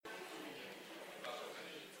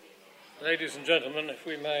Ladies and gentlemen, if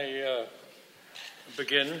we may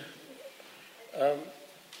begin.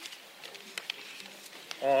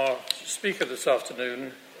 Our speaker this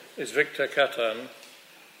afternoon is Victor Cattin,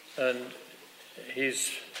 and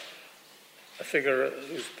he's a figure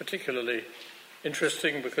who's particularly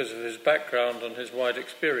interesting because of his background and his wide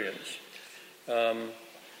experience.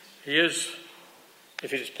 He is,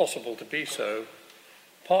 if it is possible to be so,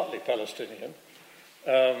 partly Palestinian,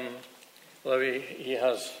 although he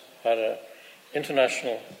has had an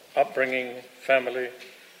international upbringing, family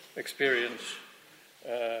experience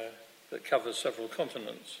that covers several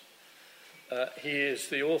continents. He is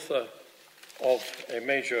the author of a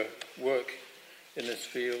major work in this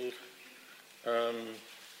field, and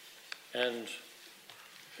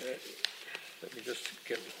let me just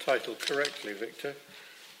get the title correctly, Victor.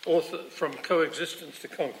 Author From Coexistence to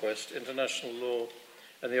Conquest, International Law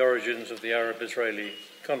and the Origins of the Arab-Israeli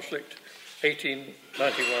Conflict,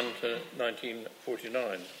 1891 to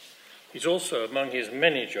 1949. He's also, among his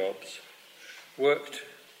many jobs, worked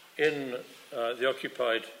in the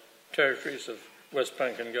occupied territories of West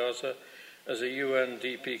Bank and Gaza as a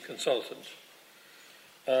UNDP consultant.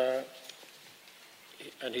 And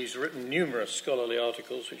he's written numerous scholarly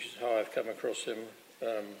articles, which is how I've come across him,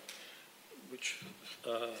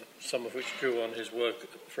 some of which drew on his work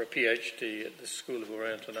for a PhD at the School of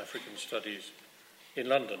Orient and African Studies in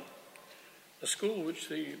London, a school which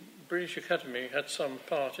the British Academy had some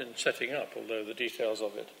part in setting up, although the details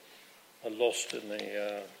of it are lost in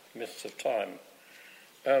the mists of time.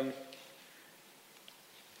 I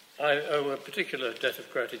owe a particular debt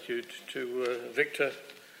of gratitude to Victor,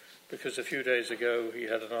 because a few days ago he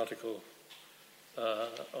had an article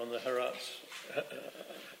on the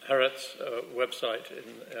Haaretz website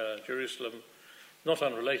in Jerusalem, not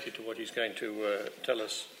unrelated to what he's going to tell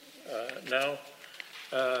us now.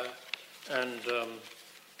 And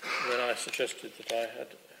when I suggested that I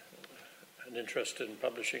had an interest in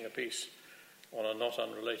publishing a piece on a not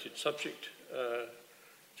unrelated subject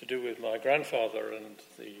to do with my grandfather and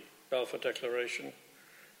the Balfour Declaration,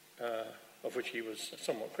 of which he was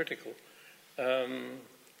somewhat critical,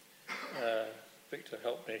 Victor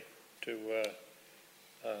helped me to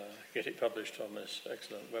get it published on this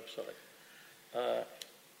excellent website.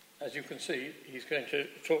 As you can see, he's going to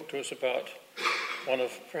talk to us about one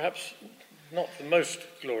of perhaps not the most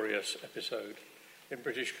glorious episode in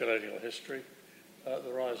British colonial history,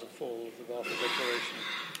 the rise and fall of the Balfour Declaration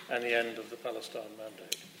and the end of the Palestine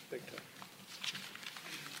Mandate. Victor.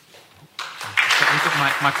 I've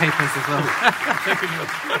got my papers as well.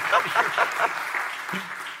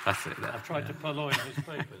 That's it. I've tried to purloin his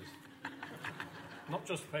papers. Not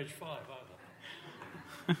just page 5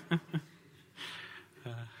 either.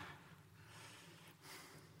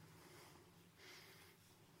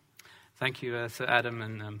 Thank you, Sir Adam,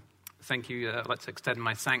 and thank you. I'd like to extend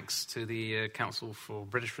my thanks to the Council for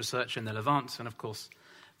British Research in the Levant, and of course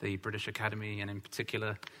the British Academy, and in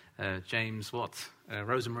particular James Watt,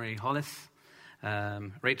 Rosemary Hollis,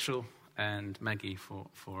 Rachel and Maggie for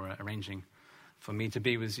arranging for me to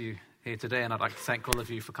be with you here today, and I'd like to thank all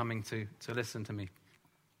of you for coming to listen to me.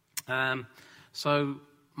 So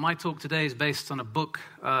my talk today is based on a book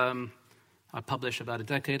I published about a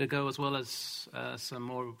decade ago, as well as some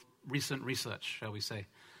more recent research, shall we say,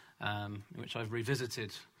 in which I've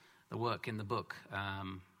revisited the work in the book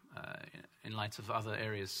in light of other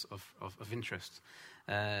areas of interest.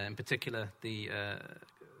 In particular, the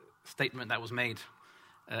statement that was made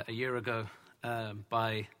a year ago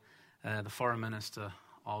by the foreign minister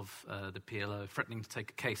of the PLO, threatening to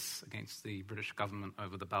take a case against the British government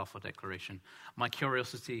over the Balfour Declaration. My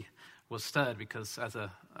curiosity was stirred because, as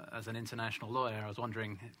an international lawyer, I was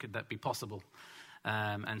wondering, could that be possible?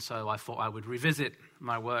 And so I thought I would revisit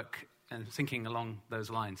my work and thinking along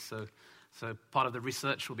those lines. So part of the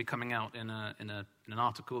research will be coming out in an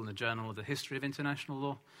article in the Journal of the History of International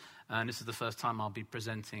Law, and this is the first time I'll be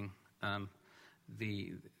presenting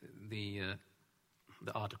the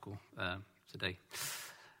article today.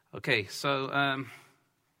 Okay, so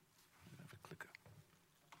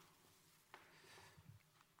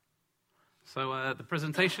the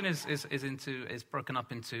presentation is broken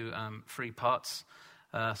up into 3 parts.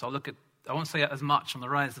 So I won't say as much on the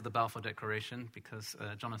rise of the Balfour Declaration because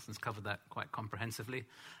Jonathan's covered that quite comprehensively,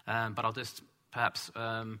 but I'll just perhaps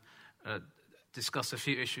discuss a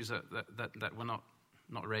few issues that were not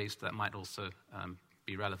raised that might also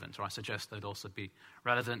be relevant, or I suggest they'd also be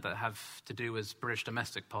relevant, that have to do with British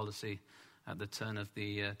domestic policy at the turn of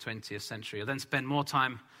the 20th century. I'll then spend more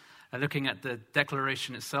time looking at the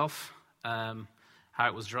declaration itself, how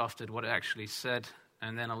it was drafted, what it actually said,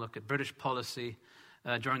 and then I'll look at British policy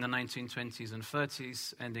during the 1920s and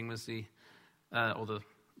 30s, ending with the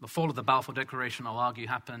fall of the Balfour Declaration, I'll argue,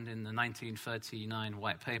 happened in the 1939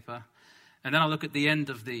 White Paper. And then I'll look at the end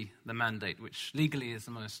of the mandate, which legally is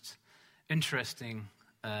the most interesting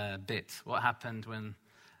bit. What happened when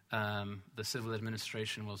the civil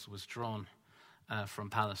administration was withdrawn from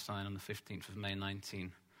Palestine on the 15th of May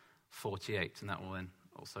 1948. And that will then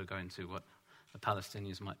also go into what the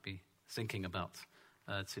Palestinians might be thinking about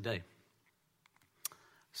today.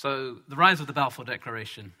 So the rise of the Balfour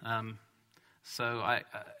Declaration.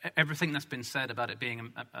 Everything that's been said about it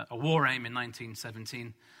being a war aim in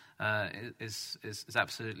 1917 is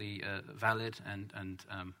absolutely valid, and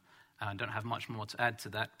I don't have much more to add to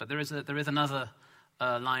that. But there is another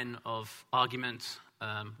line of argument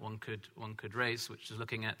one could raise, which is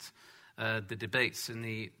looking at the debates in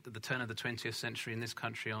the turn of the 20th century in this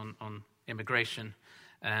country on immigration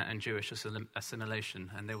and Jewish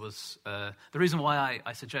assimilation. And there was the reason why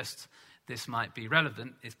I suggest this might be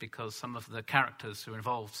relevant is because some of the characters who were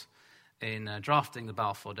involved in drafting the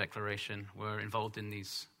Balfour Declaration were involved in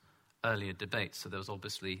these earlier debates. So there was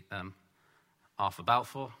obviously Arthur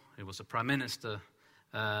Balfour, who was a prime minister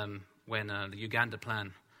when the Uganda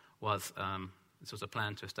plan was. This was a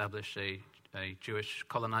plan to establish a Jewish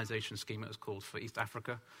colonization scheme, it was called, for East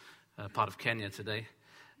Africa, part of Kenya today.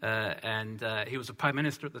 And he was a prime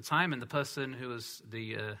minister at the time, and the person who was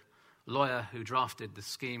the lawyer who drafted the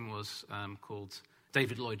scheme was called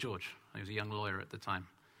David Lloyd George. He was a young lawyer at the time,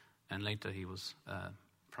 and later he was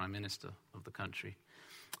prime minister of the country.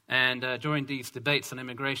 And during these debates on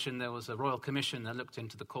immigration, there was a royal commission that looked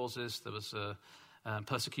into the causes. There was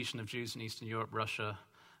persecution of Jews in Eastern Europe, Russia,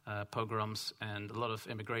 pogroms, and a lot of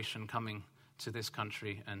immigration coming to this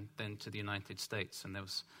country and then to the United States. And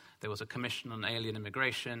there was a commission on alien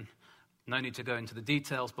immigration. No need to go into the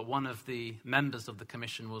details, but one of the members of the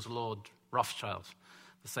commission was Lord Rothschild,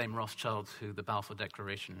 the same Rothschild who the Balfour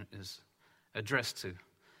Declaration is addressed to.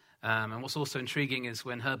 And what's also intriguing is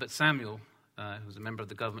when Herbert Samuel, who was a member of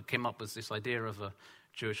the government, came up with this idea of a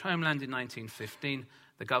Jewish homeland in 1915,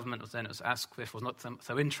 the government was then, as Asquith, was not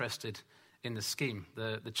so interested in the scheme.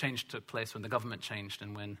 The change took place when the government changed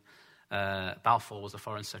and when Balfour was the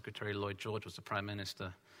Foreign Secretary, Lloyd George was the Prime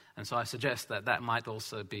Minister. And so I suggest that might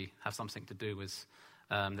also have something to do with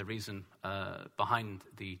the reason behind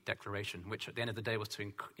the declaration, which at the end of the day was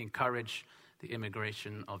to encourage the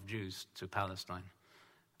immigration of Jews to Palestine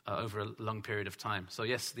over a long period of time. So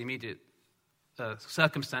yes, the immediate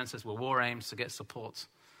circumstances were war aims to get support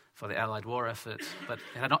for the Allied war effort, but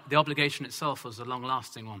the obligation itself was a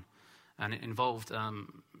long-lasting one, and it involved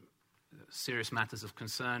serious matters of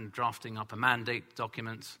concern, drafting up a mandate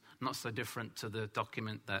document, not so different to the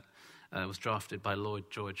document that was drafted by Lloyd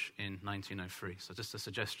George in 1903. So just a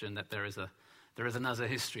suggestion that there is another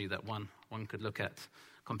history that one could look at,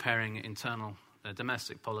 comparing internal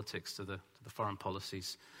domestic politics to the foreign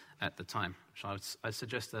policies at the time. So I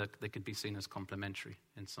suggest that they could be seen as complementary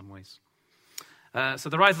in some ways. So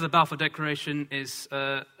the rise of the Balfour Declaration is,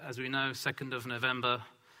 as we know, 2nd of November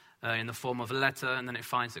in the form of a letter, and then it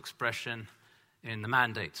finds expression in the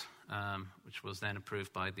mandate, which was then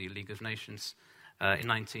approved by the League of Nations in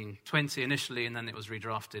 1920 initially, and then it was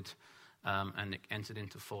redrafted and it entered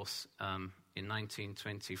into force in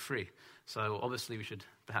 1923. So obviously we should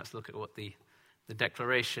perhaps look at what the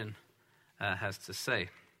Declaration has to say.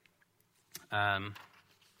 And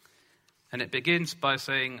it begins by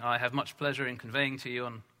saying, I have much pleasure in conveying to you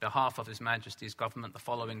on behalf of His Majesty's government the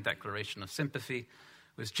following declaration of sympathy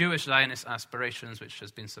with Jewish Zionist aspirations, which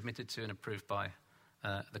has been submitted to and approved by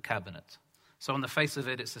the Cabinet. So on the face of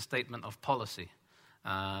it, it's a statement of policy,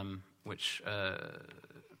 which,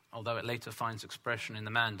 although it later finds expression in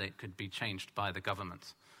the mandate, could be changed by the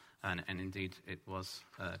government. And indeed, it was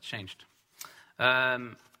changed.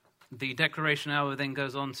 The declaration, however, then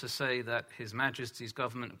goes on to say that His Majesty's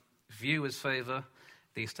government view as favour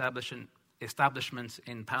the establishment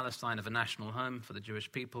in Palestine of a national home for the Jewish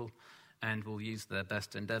people, and will use their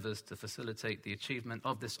best endeavours to facilitate the achievement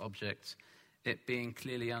of this object, it being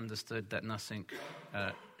clearly understood that nothing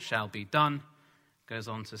shall be done, goes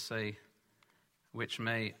on to say, which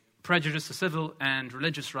may prejudice the civil and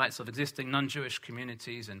religious rights of existing non-Jewish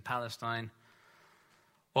communities in Palestine,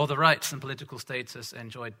 or the rights and political status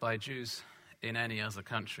enjoyed by Jews in any other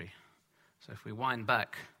country. So if we wind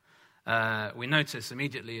back, we notice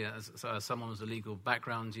immediately, as someone with a legal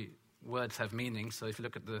background, words have meaning. So if you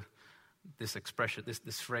look at this expression,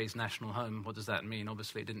 this phrase, national home, what does that mean?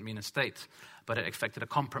 Obviously, it didn't mean a state, but it affected a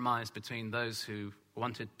compromise between those who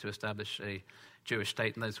wanted to establish a Jewish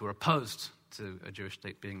state and those who were opposed to a Jewish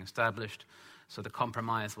state being established. So the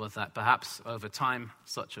compromise was that perhaps over time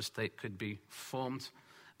such a state could be formed,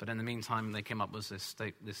 but in the meantime they came up with this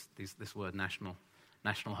state, this word national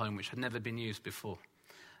home, which had never been used before.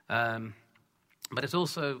 But it's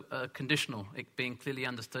also conditional, it being clearly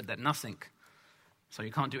understood that nothing, so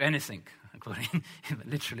you can't do anything, according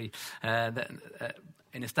literally,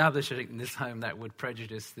 in establishing this home that would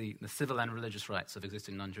prejudice the civil and religious rights of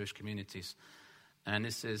existing non-Jewish communities. And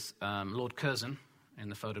this is Lord Curzon, in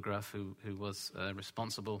the photograph, who was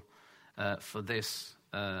responsible for this,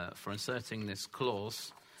 for inserting this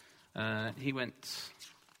clause. He went...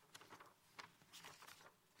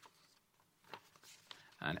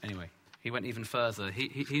 And anyway, he went even further.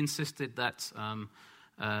 He insisted that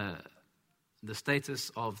the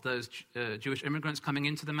status of those Jewish immigrants coming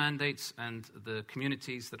into the mandates and the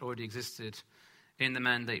communities that already existed in the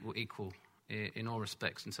mandate were equal in all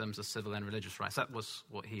respects in terms of civil and religious rights. That was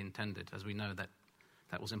what he intended. As we know,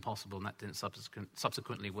 that was impossible and that didn't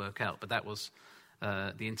subsequently work out. But that was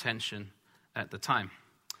the intention at the time.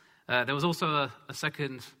 There was also a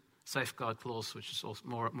second safeguard clause, which is also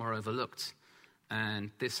more overlooked.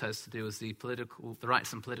 And this has to do with the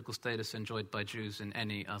rights and political status enjoyed by Jews in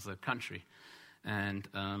any other country. And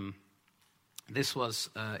this was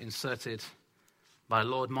inserted by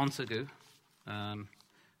Lord Montagu,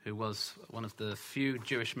 who was one of the few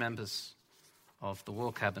Jewish members of the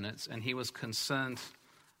War Cabinet, and he was concerned,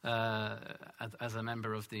 as a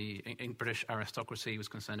member of the British aristocracy, he was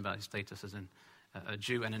concerned about his status as a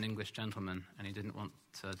Jew and an English gentleman, and he didn't want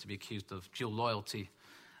to be accused of dual loyalty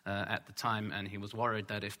at the time, and he was worried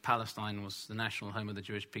that if Palestine was the national home of the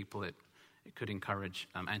Jewish people, it could encourage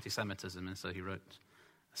anti-Semitism, and so he wrote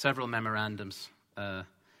several memorandums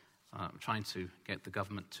trying to get the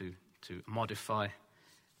government to modify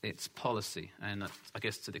its policy. And I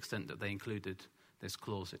guess to the extent that they included this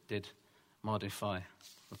clause, it did modify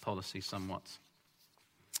the policy somewhat.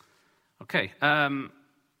 Okay, then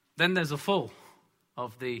there's a full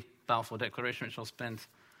of the Balfour Declaration, which I'll spend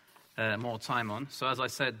more time on. So as I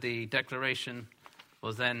said, the declaration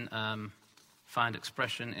was then find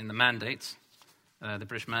expression in the mandate, the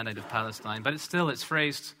British Mandate of Palestine, but it's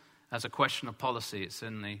phrased as a question of policy. It's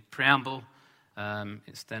in the preamble,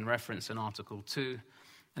 it's then referenced in Article 2,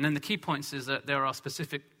 and then the key points is that there are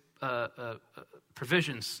specific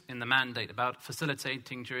provisions in the mandate about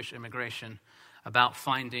facilitating Jewish immigration, about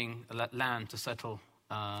finding land to settle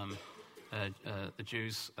the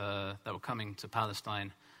Jews that were coming to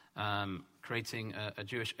Palestine, creating a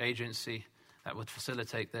Jewish agency that would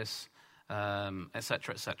facilitate this,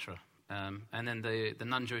 etc., etc. And then the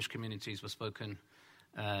non-Jewish communities were spoken,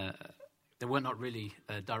 they were not really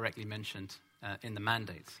directly mentioned in the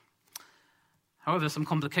mandate. However, some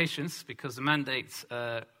complications, because the mandate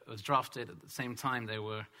was drafted at the same time there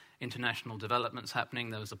were international developments happening.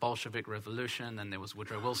 There was the Bolshevik Revolution, and there was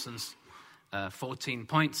Woodrow Wilson's 14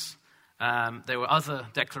 points. There were other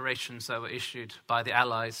declarations that were issued by the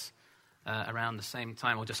Allies around the same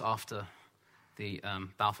time, or just after the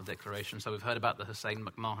Balfour Declaration. So we've heard about the Hussein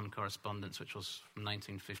McMahon correspondence, which was from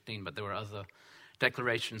 1915, but there were other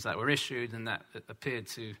declarations that were issued and that appeared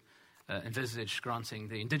to envisage granting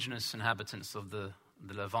the indigenous inhabitants of the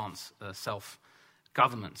Levant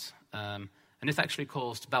self-government. And this actually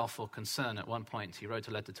caused Balfour concern. At one point, he wrote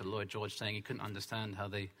a letter to Lloyd George saying he couldn't understand how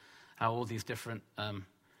all these different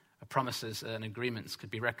promises and agreements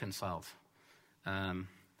could be reconciled. And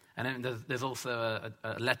then there's also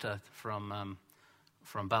a letter from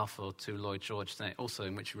Balfour to Lloyd George, also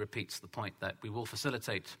in which he repeats the point that we will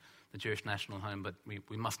facilitate the Jewish national home, but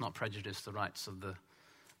we must not prejudice the rights of the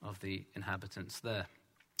inhabitants there.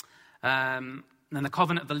 And the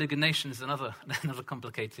Covenant of the League of Nations is another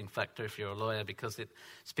complicating factor if you're a lawyer, because it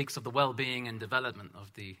speaks of the well-being and development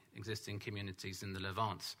of the existing communities in the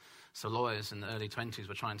Levant. So lawyers in the early 20s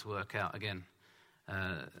were trying to work out, again,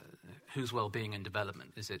 whose well-being and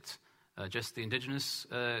development. Is it just the indigenous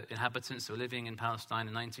inhabitants who were living in Palestine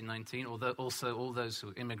in 1919, or also all those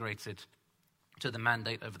who immigrated to the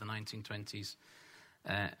mandate over the 1920s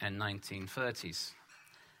and 1930s?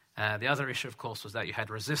 The other issue, of course, was that you had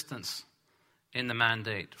resistance in the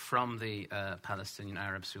mandate from the Palestinian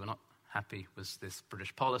Arabs who were not happy with this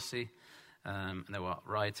British policy. There were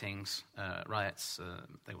riots. I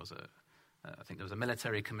think there was a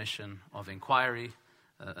military commission of inquiry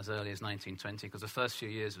as early as 1920, because the first few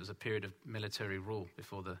years was a period of military rule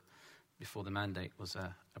before the mandate was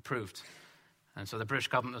approved. And so the British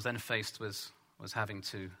government was then faced with having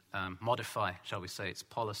to modify, shall we say, its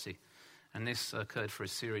policy. And this occurred for a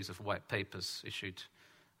series of white papers issued.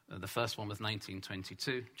 The first one was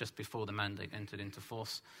 1922, just before the mandate entered into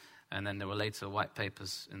force. And then there were later white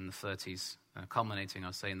papers in the 30s, culminating,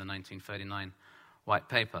 I'll say, in the 1939 white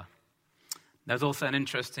paper. There's also an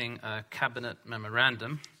interesting cabinet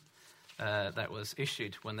memorandum that was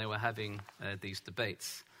issued when they were having these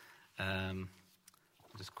debates. I'll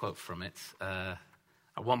just quote from it.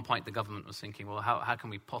 At one point, the government was thinking, well, how can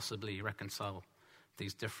we possibly reconcile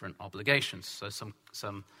these different obligations? So some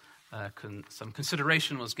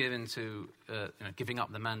consideration was given to giving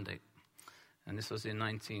up the mandate. And this was in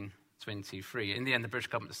 1923. In the end, the British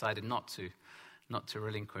government decided not to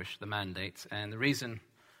relinquish the mandate. And the reason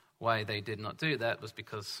why they did not do that was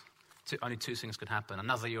because only two things could happen.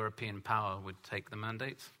 Another European power would take the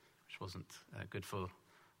mandate, which wasn't good for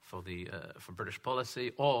British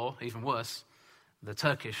policy, or even worse, the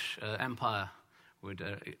Turkish Empire would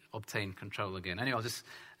obtain control again. Anyway, I'll just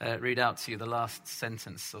read out to you the last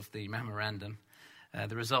sentence of the memorandum.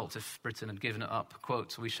 The result, if Britain had given it up,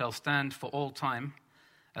 quote, "We shall stand for all time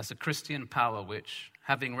as a Christian power which,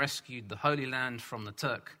 having rescued the Holy Land from the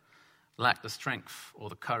Turk, lacked the strength or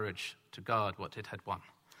the courage to guard what it had won."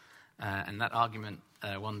 And that argument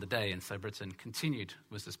won the day, and so Britain continued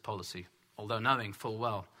with this policy, although knowing full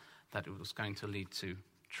well that it was going to lead to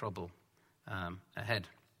trouble ahead.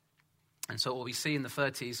 And so what we see in the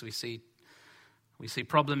 30s, we see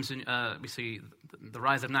problems, we see the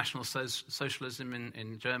rise of National Socialism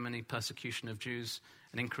in Germany, persecution of Jews,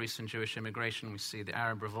 an increase in Jewish immigration. We see the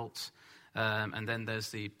Arab revolts. And then there's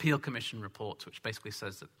the Peel Commission report, which basically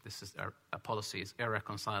says that this is a policy is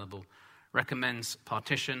irreconcilable, recommends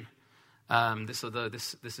partition. This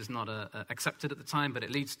is not accepted at the time, but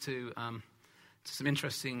it leads to some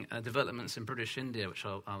interesting developments in British India, which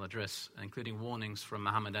I'll address, including warnings from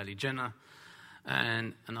Muhammad Ali Jinnah.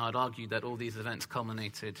 And I'd argue that all these events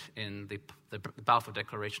culminated in the Balfour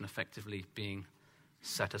Declaration effectively being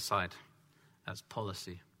set aside as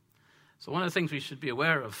policy. So one of the things we should be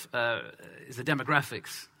aware of is the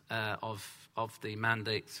demographics of the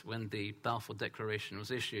mandate when the Balfour Declaration was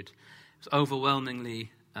issued. It was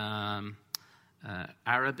overwhelmingly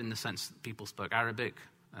Arab, in the sense that people spoke Arabic,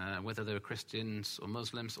 whether they were Christians or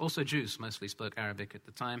Muslims. Also Jews mostly spoke Arabic at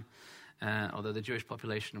the time, although the Jewish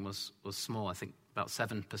population was small, I think about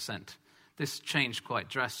 7%. This changed quite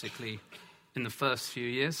drastically in the first few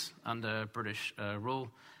years under British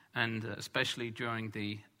rule, and especially during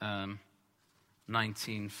the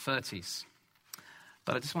 1930s.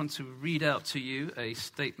 But I just want to read out to you a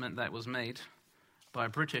statement that was made by a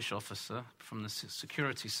British officer from the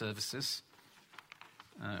security services,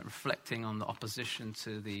 reflecting on the opposition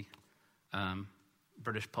to the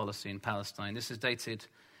British policy in Palestine. This is dated,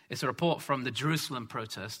 it's a report from the Jerusalem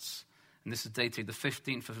protests, and this is dated the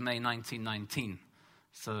 15th of May 1919,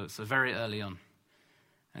 so very early on.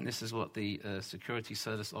 And this is what the security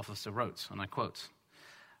service officer wrote, and I quote,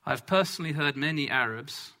 "I've personally heard many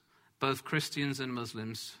Arabs, both Christians and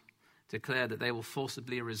Muslims, declare that they will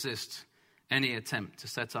forcibly resist any attempt to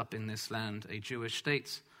set up in this land a Jewish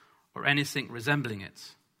state or anything resembling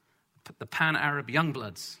it. The pan-Arab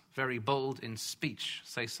youngbloods, very bold in speech,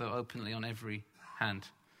 say so openly on every hand.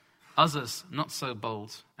 Others, not so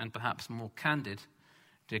bold and perhaps more candid,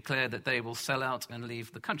 declare that they will sell out and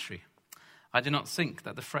leave the country. I do not think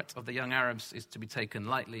that the threat of the young Arabs is to be taken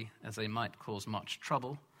lightly, as they might cause much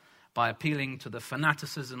trouble by appealing to the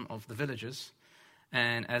fanaticism of the villagers,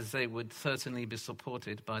 and as they would certainly be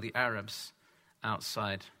supported by the Arabs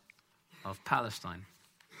outside of Palestine."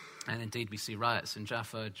 And indeed, we see riots in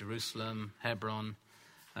Jaffa, Jerusalem, Hebron,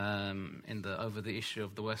 over the issue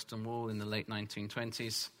of the Western Wall in the late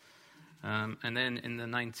 1920s. And then in the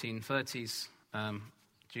 1930s,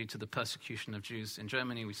 due to the persecution of Jews in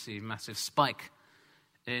Germany, we see a massive spike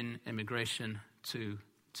in immigration to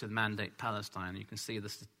mandate Palestine. You can see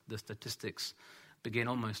the statistics begin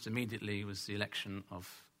almost immediately with the election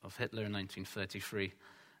of Hitler in 1933,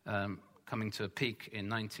 coming to a peak in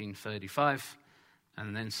 1935,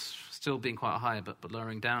 and then still being quite high but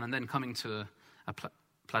lowering down, and then coming to a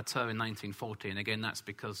plateau in 1940. And again, that's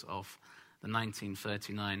because of the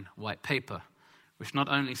 1939 White Paper, which not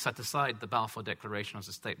only set aside the Balfour Declaration as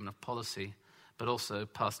a statement of policy, but also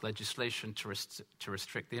passed legislation to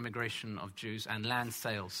restrict the immigration of Jews and land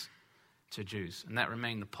sales to Jews. And that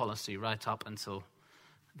remained the policy right up until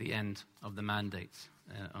the end of the mandate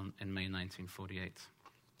in May 1948.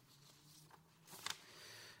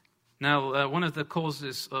 Now, one of the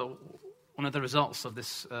results of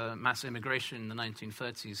this mass immigration in the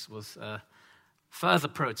 1930s was further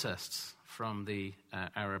protests from the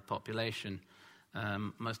Arab population,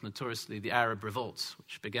 most notoriously the Arab revolts,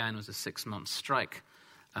 which began as a 6-month strike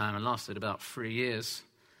and lasted about 3 years.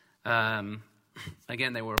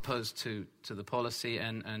 Again, they were opposed to the policy,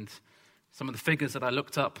 and some of the figures that I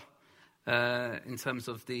looked up in terms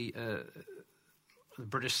of the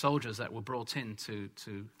British soldiers that were brought in to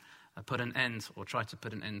put an end, or try to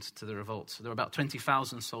put an end to the revolt. So there were about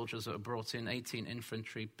 20,000 soldiers that were brought in, 18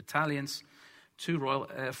 infantry battalions, 2 Royal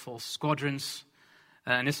Air Force squadrons,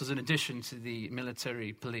 and this was in addition to the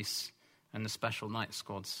military police and the special night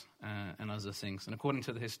squads and other things. And according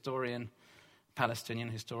to the Palestinian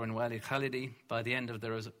historian Wali Khalidi, by the end of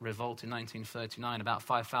the revolt in 1939, about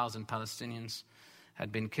 5,000 Palestinians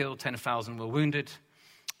had been killed, 10,000 were wounded,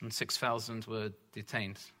 and 6,000 were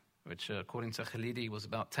detained, which, according to Khalidi, was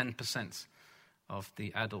about 10% of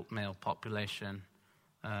the adult male population,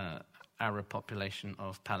 Arab population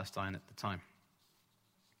of Palestine at the time.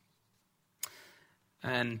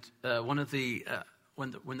 And one of the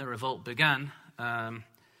when the revolt began,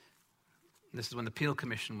 this is when the Peel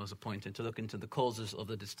Commission was appointed to look into the causes of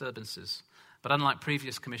the disturbances. But unlike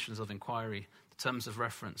previous commissions of inquiry, the terms of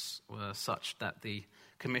reference were such that the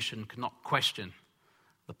commission could not question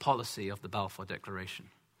the policy of the Balfour Declaration.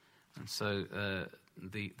 And so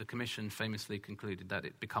the commission famously concluded that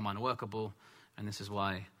it become unworkable, and this is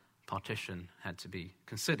why partition had to be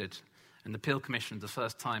considered. And the Peel Commission, the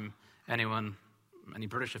first time any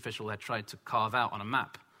British official had tried to carve out on a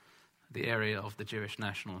map the area of the Jewish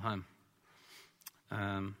national home.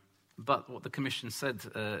 But what the Commission said,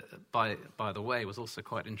 by the way, was also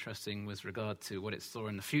quite interesting with regard to what it saw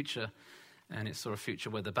in the future, and it saw a future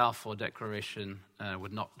where the Balfour Declaration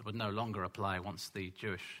would no longer apply once the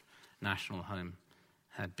Jewish national home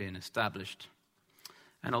had been established.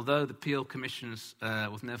 And although the Peel Commissions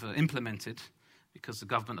was never implemented because the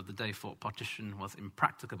government of the day thought partition was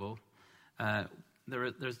impracticable,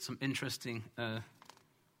 there's some interesting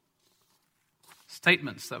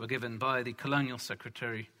statements that were given by the Colonial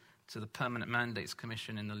Secretary to the Permanent Mandates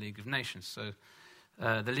Commission in the League of Nations. So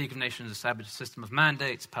the League of Nations established a system of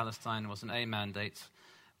mandates. Palestine was an A mandate,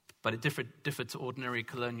 but it differed to ordinary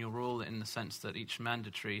colonial rule in the sense that each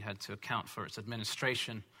mandatory had to account for its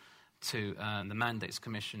administration to the Mandates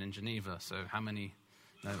Commission in Geneva. So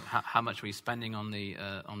how much were you spending on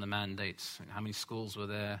the mandates? How many schools were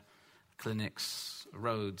there? Clinics,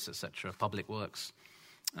 roads, etc., public works.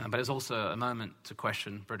 But it's also a moment to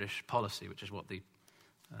question British policy, which is what the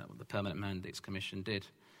Permanent Mandates Commission did.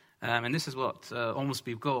 And this is what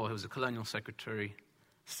Ormsby Gore, who was a colonial secretary,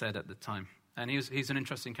 said at the time. And he's an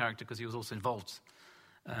interesting character because he was also involved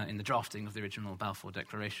in the drafting of the original Balfour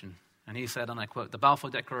Declaration. And he said, and I quote, "The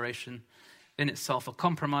Balfour Declaration, in itself a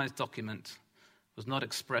compromise document, was not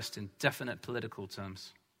expressed in definite political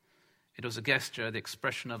terms. It was a gesture, the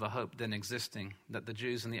expression of a hope then existing, that the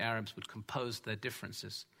Jews and the Arabs would compose their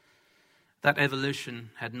differences. That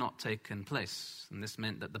evolution had not taken place, and this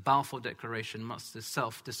meant that the Balfour Declaration must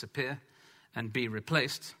itself disappear and be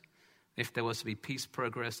replaced if there was to be peace,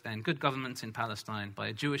 progress, and good government in Palestine by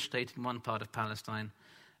a Jewish state in one part of Palestine,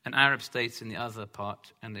 an Arab state in the other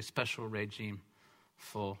part, and a special regime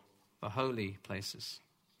for the holy places."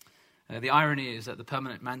 The irony is that the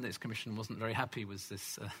Permanent Mandates Commission wasn't very happy with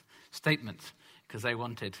this statement because they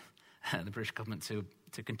wanted the British government to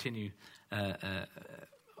continue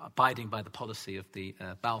abiding by the policy of the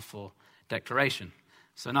Balfour Declaration.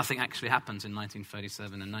 So nothing actually happens in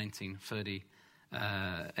 1937 and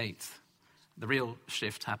 1938. The real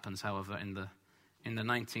shift happens, however, in the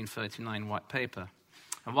 1939 White Paper.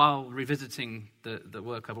 And while revisiting the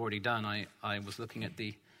work I've already done, I was looking at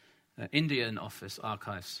the Indian Office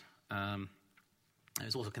archives. It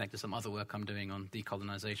was also connected to some other work I'm doing on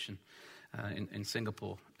decolonization in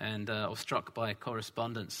Singapore. And I was struck by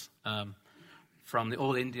correspondence from the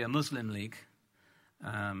All India Muslim League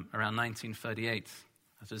around 1938.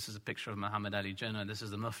 So this is a picture of Muhammad Ali Jinnah. This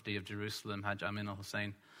is the Mufti of Jerusalem, Hajj Amin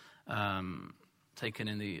al-Hussein, taken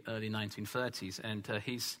in the early 1930s. And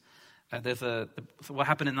what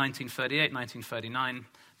happened in 1938, 1939,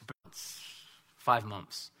 about 5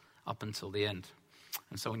 months up until the end.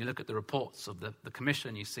 And so when you look at the reports of the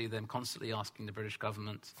commission, you see them constantly asking the British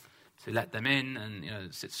government to let them in,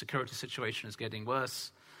 and the security situation is getting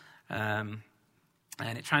worse. And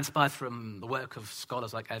it transpired from the work of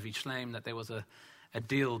scholars like Avi Shlaim that there was a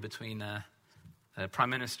deal between the Prime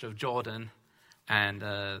Minister of Jordan and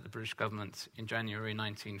the British government in January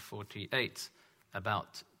 1948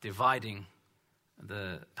 about dividing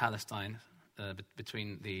the Palestine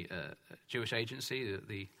between the Jewish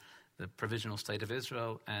Agency, the Provisional State of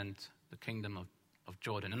Israel, and the Kingdom of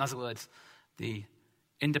Jordan. In other words, the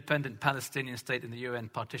independent Palestinian state in the UN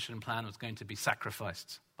partition plan was going to be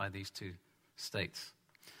sacrificed by these two states.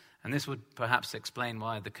 And this would perhaps explain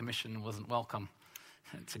why the Commission wasn't welcome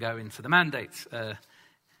to go into the mandate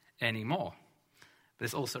anymore. But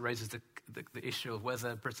this also raises the issue of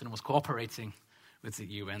whether Britain was cooperating with the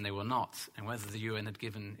UN, they were not, and whether the UN had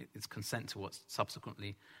given its consent to what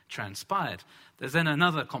subsequently transpired. There's then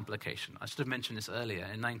another complication. I should have mentioned this earlier.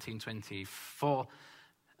 In 1924,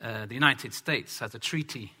 the United States has a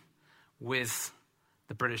treaty with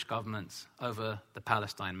the British government over the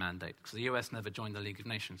Palestine mandate, because the US never joined the League of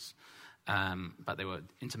Nations, but they were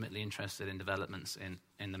intimately interested in developments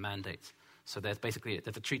in the mandate. So there's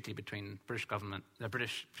a treaty between between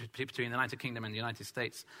the United Kingdom and the United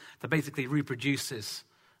States that basically reproduces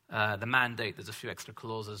the mandate. There's a few extra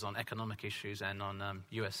clauses on economic issues and on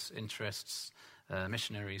US interests,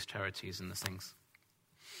 missionaries, charities, and the things.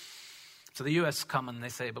 So the US come and they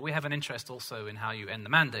say, but we have an interest also in how you end the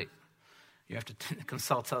mandate. You have to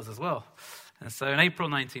consult us as well. And so in April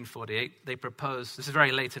 1948, they propose, this is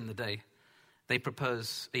very late in the day, they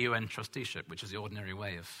propose a UN trusteeship, which is the ordinary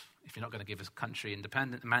way of, if you're not going to give a country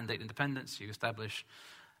mandate independence, you establish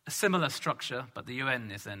a similar structure, but the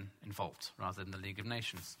UN is then involved rather than the League of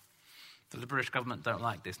Nations. So the British government don't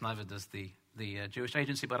like this, neither does the Jewish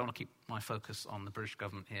Agency, but I want to keep my focus on the British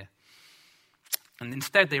government here. And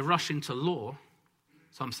instead they rush into law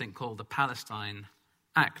something called the Palestine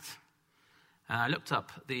Act. I looked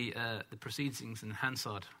up the proceedings in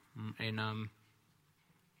Hansard in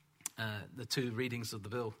the two readings of the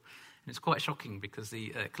bill. And it's quite shocking because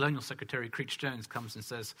the Colonial Secretary Creech Jones comes and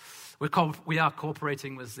says, we are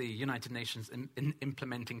cooperating with the United Nations in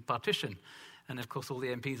implementing partition. And of course all the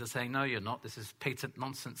MPs are saying, no, you're not, this is patent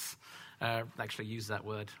nonsense. Actually use that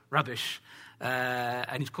word, rubbish.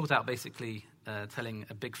 And he's caught out basically telling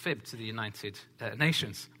a big fib to the United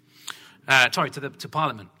Nations. To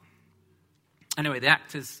Parliament. Anyway, the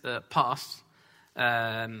act is passed.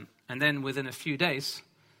 And then within a few days,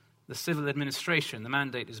 the civil administration, the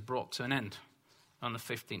mandate is brought to an end on the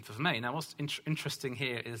 15th of May. Now, what's interesting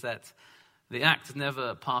here is that the act is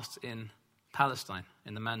never passed in Palestine,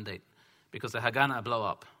 in the mandate, because the Haganah blow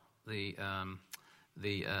up the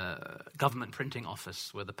government printing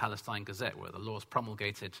office with the Palestine Gazette, where the law is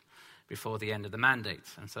promulgated before the end of the mandate.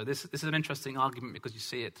 And so this is an interesting argument because you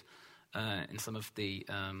see it in some of the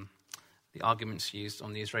arguments used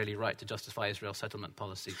on the Israeli right to justify Israel's settlement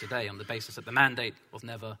policy today on the basis that the mandate was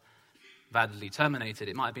never validly terminated.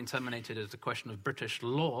 It might have been terminated as a question of British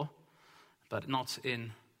law, but not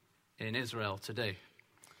in Israel today.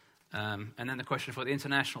 And then the question for the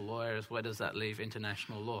international law is, where does that leave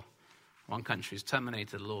international law? One country's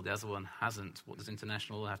terminated law, the other one hasn't. What does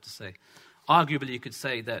international law have to say? Arguably, you could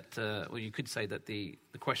say that, the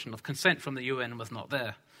question of consent from the UN was not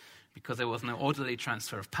there, because there was no orderly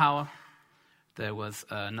transfer of power. There was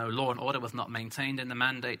no law and order was not maintained in the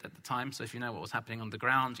mandate at the time. So if you know what was happening on the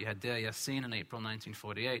ground, you had Deir Yassin in April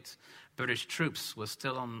 1948. British troops were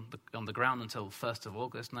still on the ground until 1st of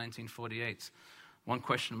August 1948. One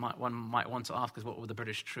question one might want to ask is, what were the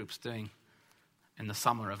British troops doing in the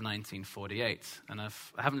summer of 1948? And I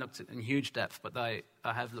haven't looked at it in huge depth, but I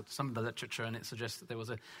have looked at some of the literature, and it suggests that there was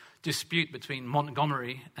a dispute between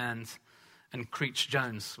Montgomery and Creech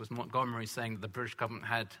Jones, with Montgomery saying that the British government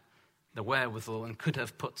had the wherewithal and could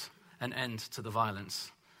have put an end to the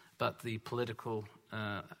violence, but the political,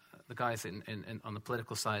 the guys on the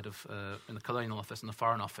political side of in the Colonial Office and the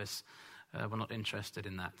Foreign Office were not interested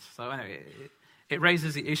in that. So anyway, it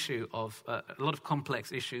raises the issue of a lot of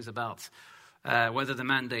complex issues about whether the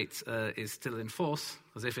mandate is still in force,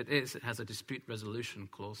 because if it is, it has a dispute resolution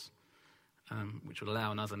clause, which would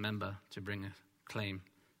allow another member to bring a claim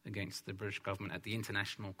against the British government at the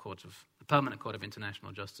Permanent Court of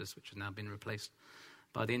International Justice, which has now been replaced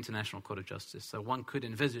by the International Court of Justice. So one could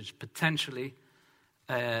envisage potentially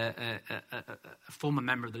a former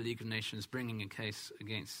member of the League of Nations bringing a case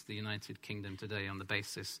against the United Kingdom today on the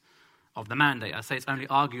basis of the mandate. I say it's only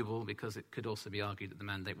arguable because it could also be argued that the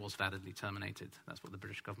mandate was validly terminated. That's what the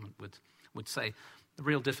British government would say. The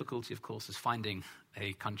real difficulty, of course, is finding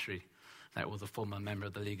a country that was a former member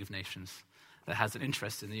of the League of Nations that has an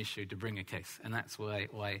interest in the issue to bring a case. And that's why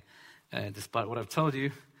despite what I've told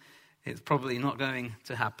you, it's probably not going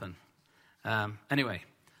to happen. Anyway,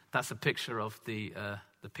 that's a picture of the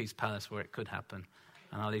Peace Palace where it could happen.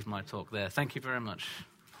 And I'll leave my talk there. Thank you very much.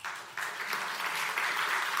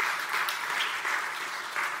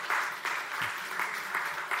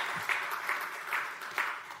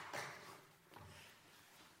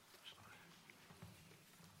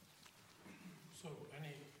 So,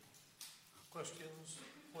 any questions,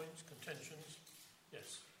 points, contentions?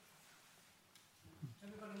 Yes.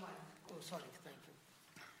 Oh, sorry, thank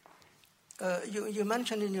you. You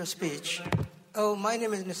mentioned in your speech, my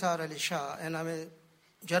name is Nisar Ali Shah, and I'm a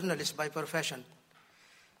journalist by profession.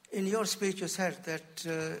 In your speech, you said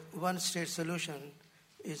that one-state solution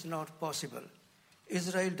is not possible.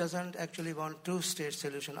 Israel doesn't actually want two-state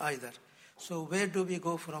solution either. So where do we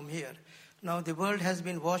go from here? Now the world has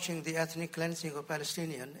been watching the ethnic cleansing of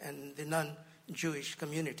Palestinian and the non-Jewish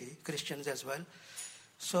community, Christians as well.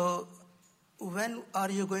 So when are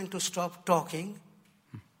you going to stop talking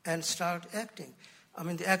and start acting? I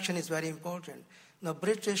mean, the action is very important. Now,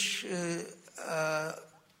 British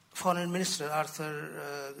Foreign Minister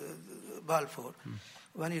Arthur Balfour,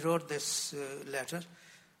 when he wrote this letter,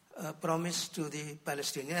 promised to the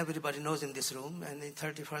Palestinians, everybody knows in this room, and the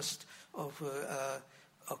 31st of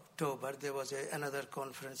October, there was another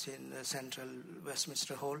conference in Central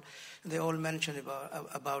Westminster Hall. They all mentioned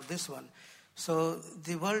about this one. So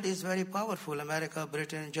the world is very powerful, America,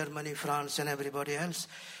 Britain, Germany, France, and everybody else.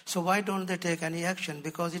 So why don't they take any action?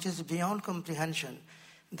 Because it is beyond comprehension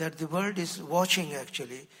that the world is watching,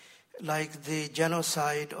 actually, like the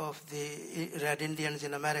genocide of the Red Indians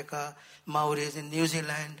in America, Maoris in New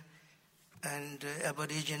Zealand, and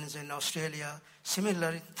Aborigines in Australia.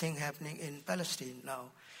 Similar thing happening in Palestine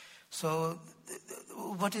now. So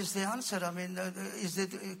what is the answer? I mean,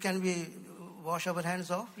 can we wash our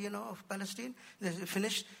hands off, of Palestine? They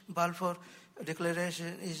finished, Balfour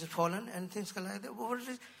Declaration is fallen, and things like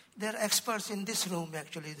that. There are experts in this room,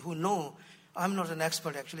 actually, who know. I'm not an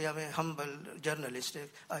expert, actually. I'm a humble journalist.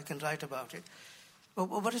 I can write about it. But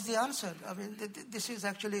what is the answer? I mean, this is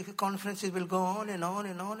actually, conferences will go on and on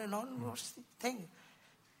and on and on. What's the thing?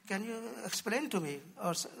 Can you explain to me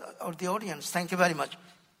or the audience? Thank you very much.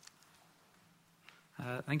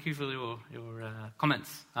 Thank you for your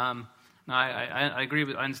comments. No, I agree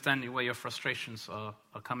with. I understand where your frustrations are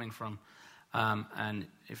coming from, and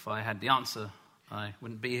if I had the answer, I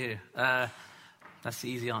wouldn't be here. That's the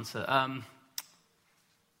easy answer.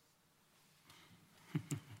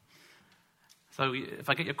 So, if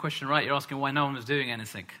I get your question right, you're asking why no one was doing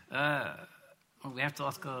anything. Well, we have to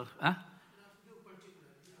ask.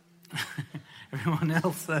 Everyone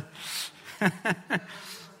else.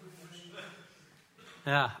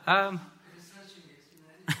 Yeah.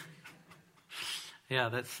 Yeah,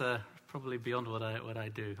 that's probably beyond what I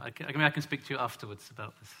do. I can speak to you afterwards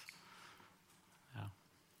about this. Yeah.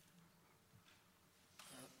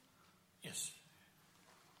 Yes.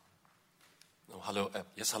 Oh, hello.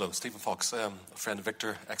 Hello. Stephen Fox, a friend of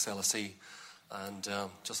Victor, ex-LSE, and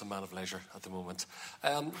just a man of leisure at the moment.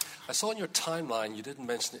 I saw in your timeline you didn't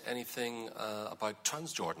mention anything about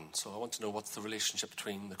Transjordan, so I want to know what's the relationship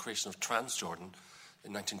between the creation of Transjordan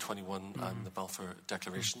in 1921 and the Balfour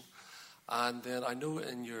Declaration. And then I know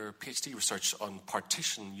in your PhD research on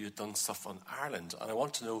partition, you had done stuff on Ireland, and I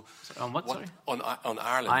want to know on what? Sorry? On Ireland.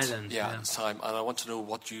 Ireland, yeah, at the time, and I want to know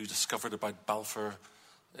what you discovered about Balfour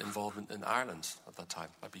involvement in Ireland at that time.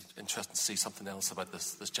 I'd be interested to see something else about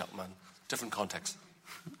this gentleman, different context.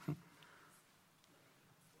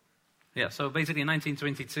 Yeah. So basically, in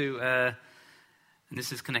 1922, and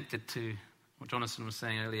this is connected to what Jonathan was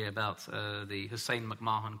saying earlier about the Hussein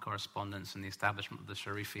McMahon correspondence and the establishment of the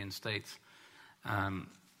Sharifian state.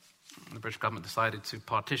 The British government decided to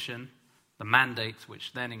partition the mandate,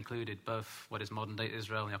 which then included both what is modern-day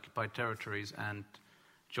Israel and the occupied territories and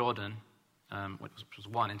Jordan, which was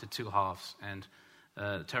one, into two halves. And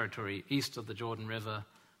the territory east of the Jordan River,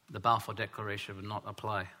 the Balfour Declaration would not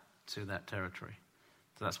apply to that territory.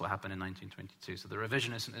 So that's what happened in 1922. So the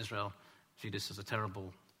revisionists in Israel view this as a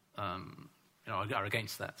terrible... are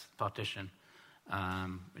against that partition,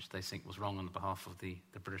 which they think was wrong on behalf of the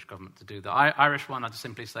British government to do. The Irish one, I'd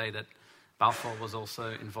simply say that Balfour was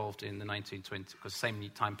also involved in the 1920, because same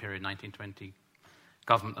time period, 1920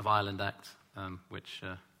 Government of Ireland Act, which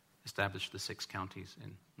established the 6 counties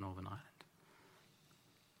in Northern Ireland.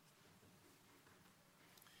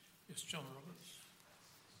 Yes, John Roberts.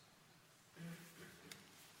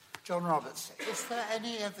 John Roberts, is there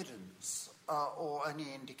any evidence or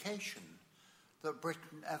any indication that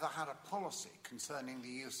Britain ever had a policy concerning the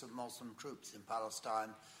use of Muslim troops in Palestine,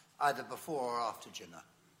 either before or after Jinnah?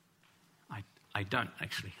 I don't,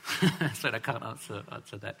 actually. So I can't answer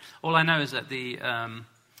that. All I know is that the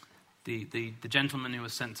gentleman who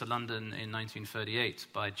was sent to London in 1938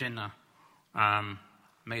 by Jinnah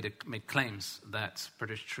made claims that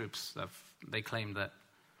British troops, they claimed that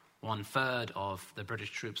 1/3 of the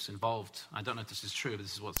British troops involved, I don't know if this is true, but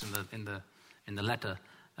this is what's in the letter,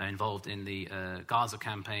 involved in the Gaza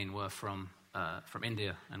campaign were from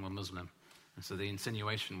India and were Muslim. And so the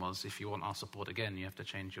insinuation was, if you want our support again, you have to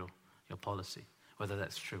change your policy. Whether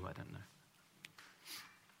that's true, I don't know.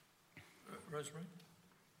 Rosemary?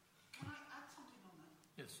 Can I add something on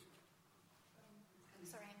that? Yes.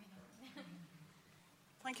 Sorry,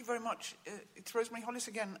 Thank you very much. It's Rosemary Hollis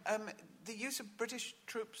again. The use of British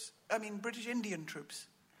Indian troops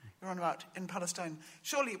you're on about in Palestine,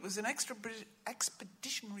 surely it was an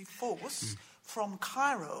expeditionary force from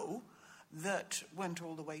Cairo that went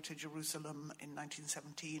all the way to Jerusalem in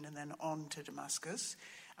 1917 and then on to Damascus.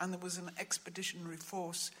 And there was an expeditionary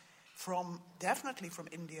force definitely from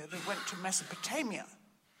India that went to Mesopotamia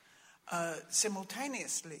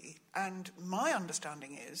simultaneously. And my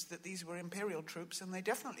understanding is that these were imperial troops and they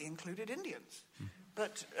definitely included Indians.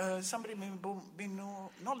 But somebody may be more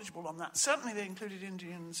knowledgeable on that. Certainly they included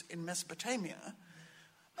Indians in Mesopotamia,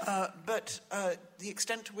 but the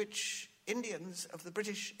extent to which Indians of the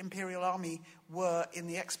British Imperial Army were in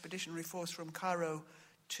the expeditionary force from Cairo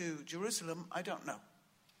to Jerusalem, I don't know.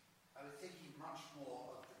 I was thinking much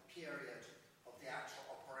more of the period of the actual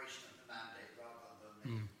operation of the mandate rather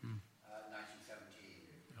than the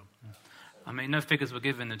 1917. I mean, no figures were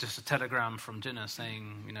given, just a telegram from Jinnah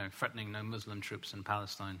saying, threatening no Muslim troops in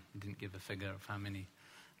Palestine. He didn't give a figure of how many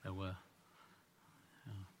there were.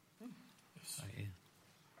 Yes. Ian.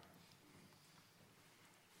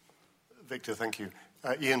 Victor, thank you.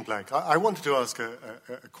 Ian Black. I wanted to ask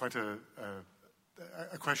quite a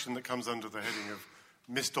question that comes under the heading of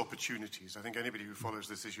missed opportunities. I think anybody who follows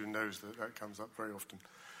this issue knows that comes up very often.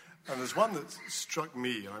 And there's one that struck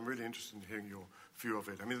me, and I'm really interested in hearing your view of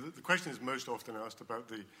it. I mean, the question is most often asked about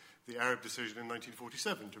the Arab decision in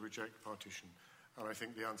 1947 to reject partition. And I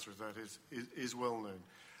think the answer to that is well known.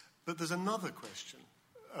 But there's another question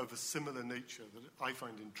of a similar nature that I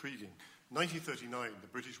find intriguing. 1939, the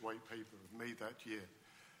British White Paper of May that year,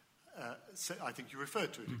 I think you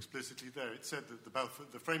referred to it explicitly there. It said that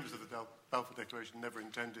the framers of the Balfour Declaration never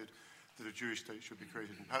intended that a Jewish state should be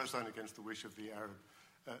created in Palestine against the wish of the Arab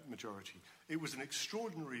majority. It was an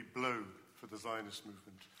extraordinary blow for the Zionist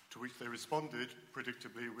movement, to which they responded,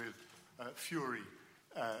 predictably, with fury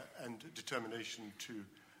and determination to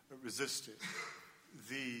resist it.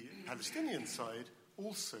 The Palestinian side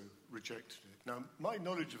also rejected it. Now, my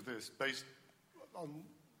knowledge of this, based on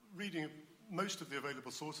reading most of the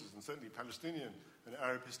available sources, and certainly Palestinian and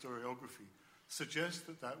Arab historiography, suggests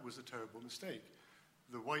that that was a terrible mistake.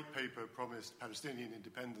 The White Paper promised Palestinian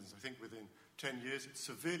independence, I think, within 10 years. It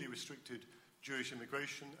severely restricted Jewish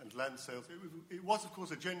immigration and land sales. It was, of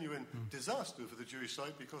course, a genuine disaster for the Jewish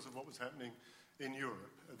side because of what was happening in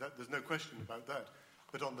Europe. There's no question about that.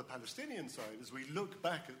 But on the Palestinian side, as we look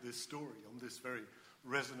back at this story, on this very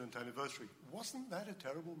resonant anniversary, wasn't that a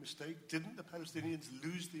terrible mistake? Didn't the Palestinians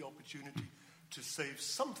lose the opportunity to save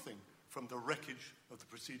something from the wreckage of the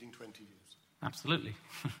preceding 20 years? Absolutely.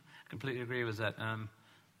 Completely agree with that.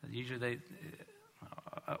 Usually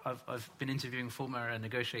I've been interviewing former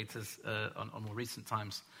negotiators on more recent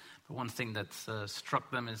times, but one thing that struck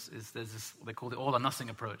them is there's this, they call the all or nothing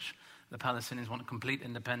approach. The Palestinians want complete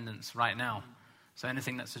independence right now. So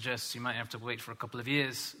anything that suggests you might have to wait for a couple of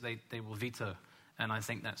years, they will veto. And I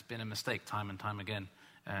think that's been a mistake time and time again.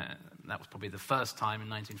 That was probably the first time in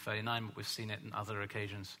 1939, but we've seen it in other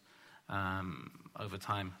occasions over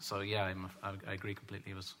time. So yeah, I agree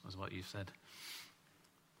completely with what you said.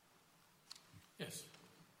 Yes.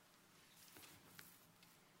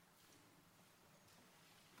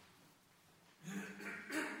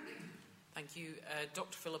 Thank you.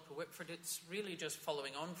 Dr. Philippa Whitford, it's really just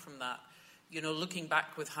following on from that. Looking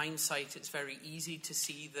back with hindsight, it's very easy to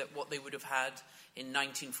see that what they would have had in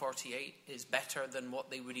 1948 is better than what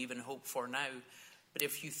they would even hope for now. But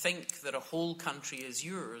if you think that a whole country is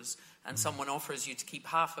yours and someone offers you to keep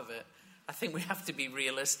half of it, I think we have to be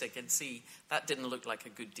realistic and see that didn't look like a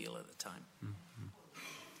good deal at the time.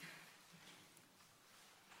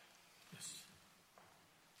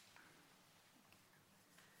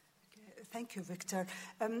 Thank you, Victor.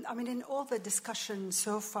 In all the discussion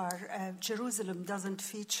so far, Jerusalem doesn't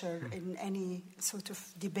feature in any sort of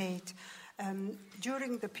debate.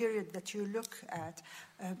 During the period that you look at,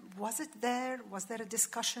 was it there? Was there a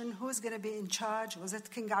discussion? Who's going to be in charge? Was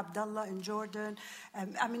it King Abdullah in Jordan?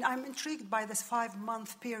 I'm intrigued by this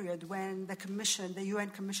 5-month period when the UN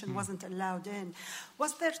Commission wasn't allowed in.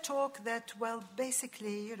 Was there talk that,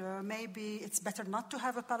 basically, maybe it's better not to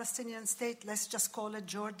have a Palestinian state, let's just call it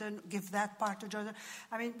Jordan, give that part to Jordan?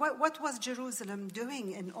 What was Jerusalem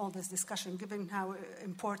doing in all this discussion, given how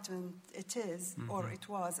important it is, or it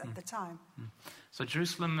was at the time? So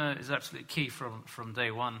Jerusalem is absolutely key from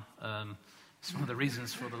day one. It's one of the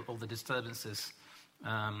reasons for all the disturbances.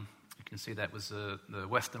 You can see that was the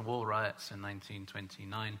Western Wall riots in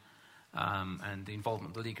 1929 and the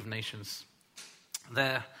involvement of the League of Nations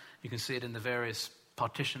there. You can see it in the various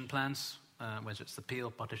partition plans, whether it's the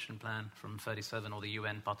Peel partition plan from 1937 or the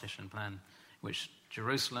UN partition plan, which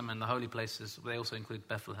Jerusalem and the holy places, they also include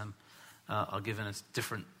Bethlehem, are given as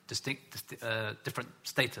different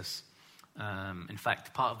status. In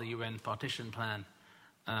fact, part of the UN partition plan,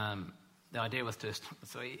 the idea was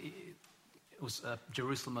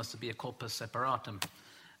Jerusalem was to be a corpus separatum.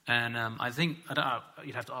 And I think, I don't know,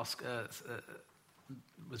 you'd have to ask,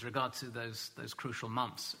 with regard to those crucial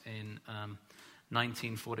months in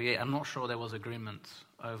 1948, I'm not sure there was agreement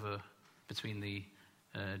between the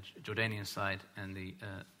Jordanian side and the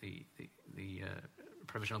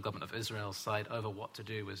Provisional Government of Israel's side over what to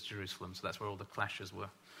do with Jerusalem. So that's where all the clashes were.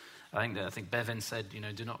 I think Bevin said,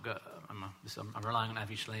 do not go. I'm relying on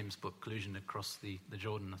Avi Shleim's book, Collusion Across the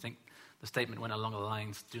Jordan. I think the statement went along the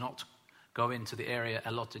lines: do not go into the area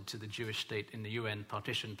allotted to the Jewish state in the UN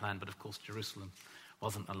partition plan. But of course, Jerusalem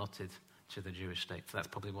wasn't allotted to the Jewish state. So that's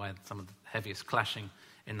probably why some of the heaviest clashing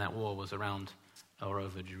in that war was around or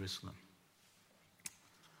over Jerusalem.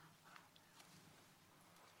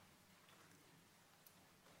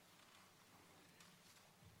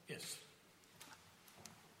 Yes.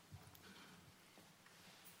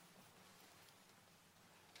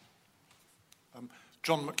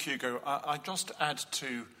 John McHugo, I just add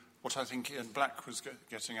to what I think Ian Black was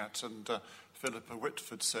getting at and Philippa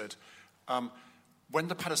Whitford said. When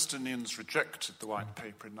the Palestinians rejected the White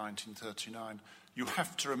Paper in 1939, you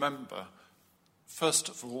have to remember, first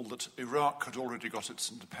of all, that Iraq had already got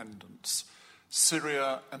its independence.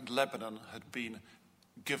 Syria and Lebanon had been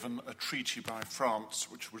given a treaty by France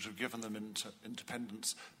which would have given them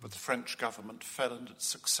independence, but the French government fell and its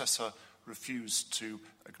successor refused to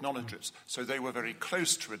acknowledge it. So they were very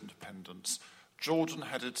close to independence. Jordan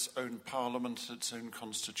had its own parliament, its own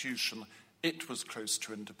constitution. It was close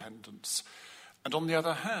to independence. And on the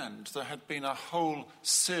other hand, there had been a whole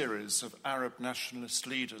series of Arab nationalist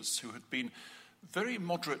leaders who had been very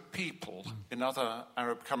moderate people in other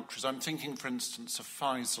Arab countries. I'm thinking, for instance, of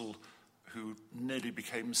Faisal, who nearly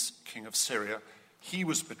became king of Syria. He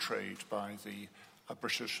was betrayed by the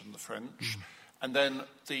British and the French. And then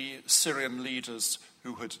the Syrian leaders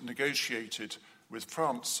who had negotiated with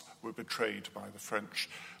France were betrayed by the French.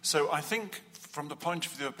 So I think from the point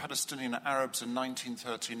of view of Palestinian Arabs in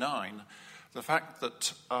 1939, the fact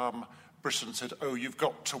that Britain said, you've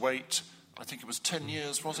got to wait, I think it was 10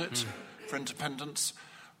 years, was it, for independence,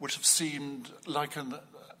 would have seemed like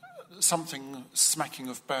something smacking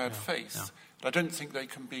of bad faith. Yeah. But I don't think they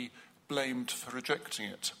can be blamed for rejecting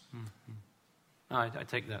it. No, I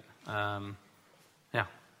take that.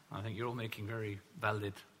 I think you're all making very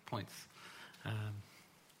valid points.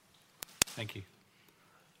 Thank you.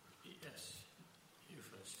 Yes, you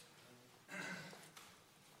first.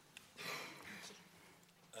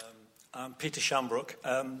 I'm Peter Shambrook.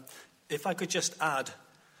 If I could just add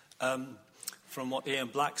from what Ian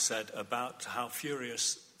Black said about how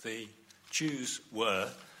furious the Jews were,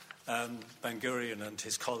 Ben-Gurion and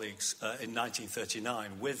his colleagues in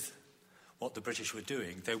 1939 with what the British were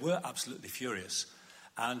doing, they were absolutely furious.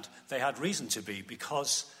 And they had reason to be,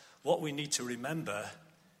 because what we need to remember,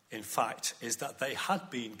 in fact, is that they had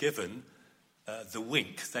been given the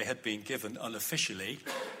wink. They had been given unofficially,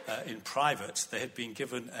 in private, they had been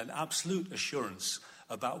given an absolute assurance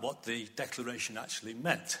about what the declaration actually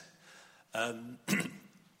meant.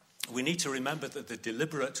 We need to remember that the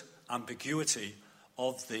deliberate ambiguity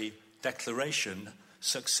of the declaration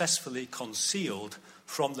successfully concealed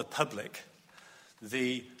from the public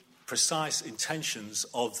the precise intentions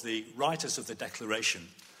of the writers of the declaration,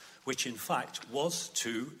 which in fact was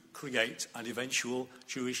to create an eventual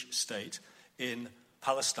Jewish state in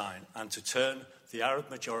Palestine and to turn the Arab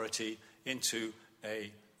majority into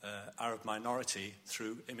an Arab minority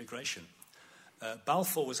through immigration.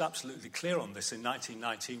 Balfour was absolutely clear on this in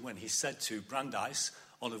 1919 when he said to Brandeis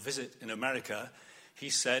on a visit in America, he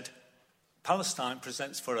said, Palestine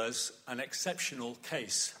presents for us an exceptional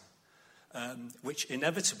case which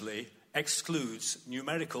inevitably excludes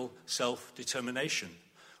numerical self-determination.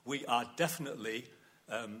 We are definitely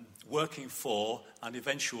working for an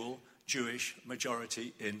eventual Jewish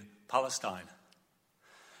majority in Palestine.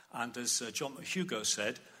 And as John Hugo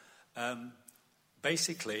said,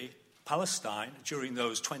 basically, Palestine, during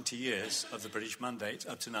those 20 years of the British Mandate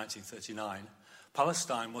up to 1939,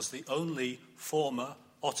 Palestine was the only former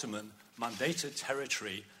Ottoman mandated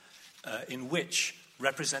territory in which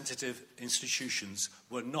representative institutions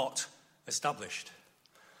were not established.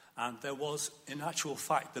 And there was, in actual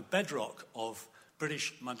fact, the bedrock of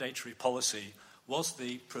British mandatory policy was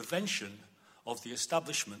the prevention of the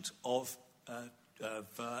establishment of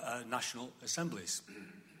national assemblies.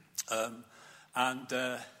 And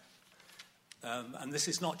this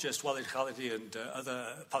is not just Walid Khalidi and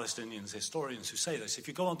other Palestinians, historians who say this. If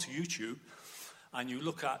you go onto YouTube and you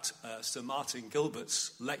look at Sir Martin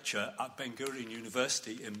Gilbert's lecture at Ben-Gurion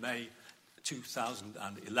University in May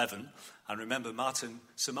 2011. And remember,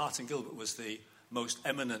 Sir Martin Gilbert was the most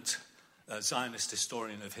eminent Zionist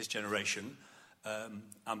historian of his generation,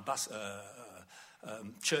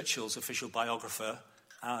 Churchill's official biographer,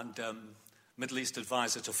 and Middle East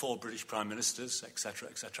advisor to 4 British prime ministers, etc.,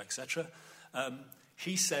 etc., etc.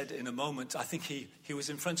 He said in a moment, I think he was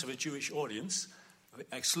in front of a Jewish audience,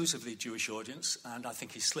 exclusively Jewish audience, and I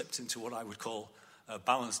think he slipped into what I would call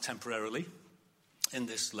balance temporarily in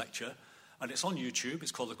this lecture. And it's on YouTube.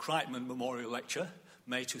 It's called the Kreitman Memorial Lecture,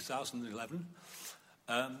 May 2011.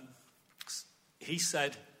 He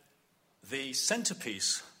said the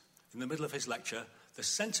centrepiece, in the middle of his lecture, the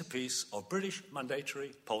centrepiece of British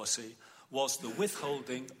mandatory policy was the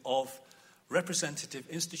withholding of representative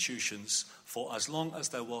institutions for as long as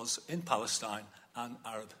there was in Palestine an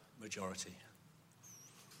Arab majority.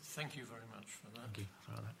 Thank you very much for that. Thank you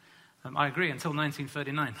for that. I agree, until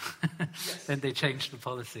 1939. Yes. Then they changed the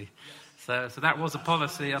policy. Yes. So that was a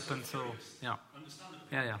policy up until... Yeah,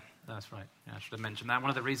 that's right. Yeah, I should have mentioned that. One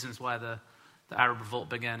of the reasons why the Arab revolt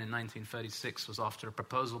began in 1936 was after a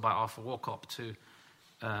proposal by Arthur Walcott to...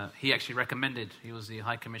 he actually recommended, he was the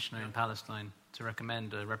High Commissioner in Palestine, to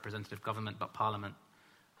recommend a representative government, but Parliament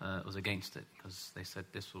was against it because they said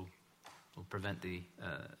this will prevent the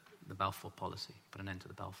Balfour policy, put an end to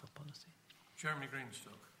the Balfour policy. Jeremy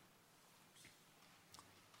Greenstock.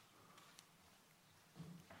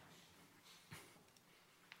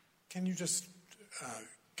 Can you just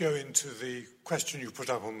go into the question you put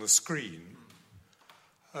up on the screen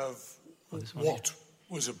of what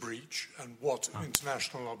was a breach and what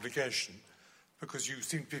international obligation? Because you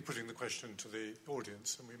seem to be putting the question to the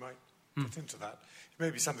audience, and we might get into that. It may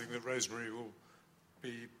be something that Rosemary will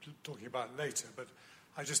be talking about later, but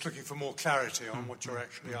I'm just looking for more clarity on what you're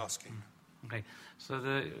actually asking. Okay,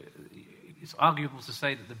 so it's arguable to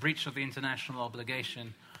say that the breach of the international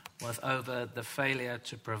obligation was over the failure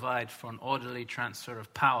to provide for an orderly transfer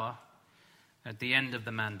of power at the end of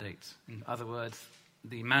the mandate. In other words,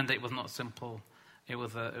 the mandate was not simple. It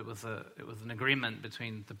was an agreement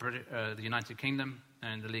between the United Kingdom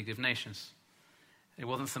and the League of Nations. It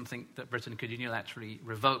wasn't something that Britain could unilaterally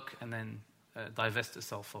revoke and then divest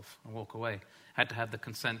itself of and walk away. It had to have the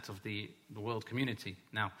consent of the world community.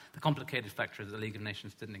 Now, the complicated factor is that the League of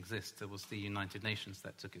Nations didn't exist. It was the United Nations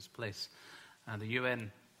that took its place. The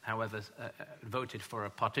UN, however, voted for a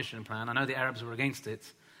partition plan. I know the Arabs were against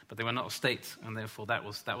it, but they were not a state, and therefore that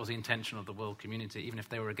was the intention of the world community. Even if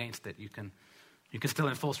they were against it, you can still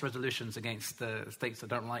enforce resolutions against states that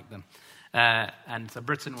don't like them. And so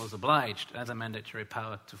Britain was obliged, as a mandatory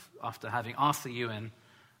power, after having asked the UN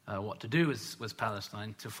what to do with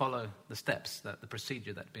Palestine, to follow the steps, the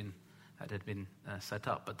procedure that had been set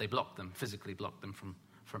up. But they physically blocked them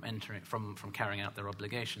from carrying out their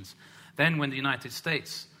obligations. Then when the United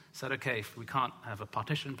States said, okay, if we can't have a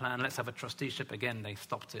partition plan, let's have a trusteeship, again, they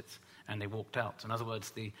stopped it and they walked out. In other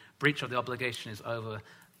words, the breach of the obligation is over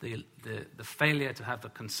the failure to have the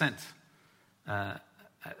consent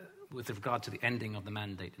with regard to the ending of the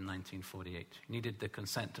mandate in 1948. It needed the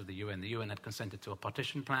consent of the UN. The UN had consented to a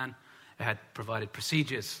partition plan. It had provided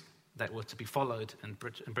procedures that were to be followed, and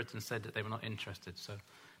Britain said that they were not interested. So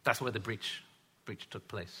that's where the breach took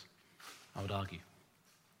place, I would argue.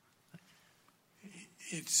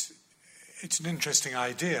 It's an interesting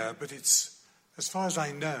idea, but it's, as far as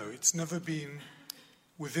I know, it's never been,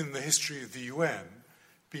 within the history of the UN,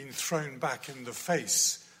 been thrown back in the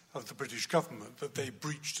face of the British government that they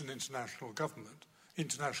breached an international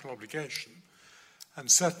obligation.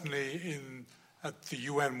 And certainly at the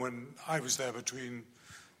UN, when I was there between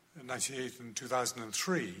 1998 and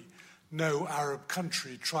 2003, no Arab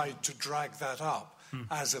country tried to drag that up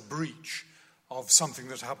as a breach of something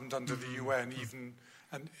that happened under the UN, even,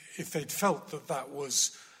 and if they'd felt that that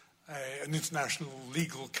was an international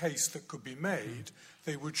legal case that could be made,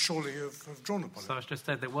 they would surely have drawn upon it. So I just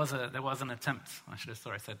said there was an attempt. I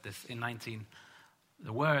said this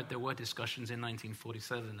there were discussions in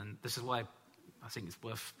 1947, and this is why I think it's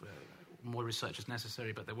worth more research is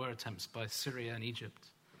necessary. But there were attempts by Syria and Egypt,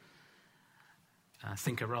 I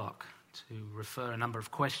think Iraq, to refer a number of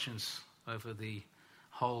questions over the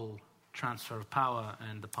whole transfer of power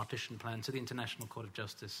and the partition plan to the International Court of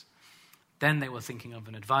Justice. Then they were thinking of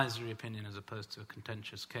an advisory opinion as opposed to a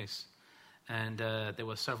contentious case. And there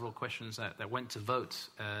were several questions that went to vote,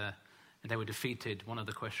 and they were defeated. One of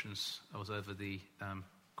the questions was over the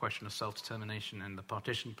question of self-determination and the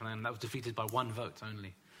partition plan. That was defeated by one vote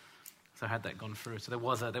only. So had that gone through. So there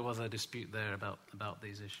was a dispute there about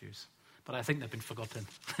these issues. But I think they've been forgotten.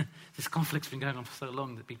 This conflict's been going on for so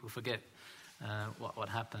long that people forget what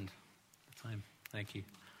happened at the time. Thank you.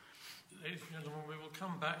 Ladies and gentlemen, we will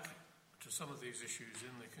come back to some of these issues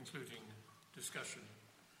in the concluding discussion.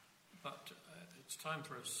 But it's time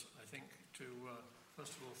for us, I think, to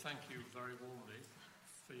first of all thank you very warmly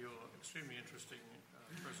for your extremely interesting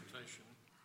presentation.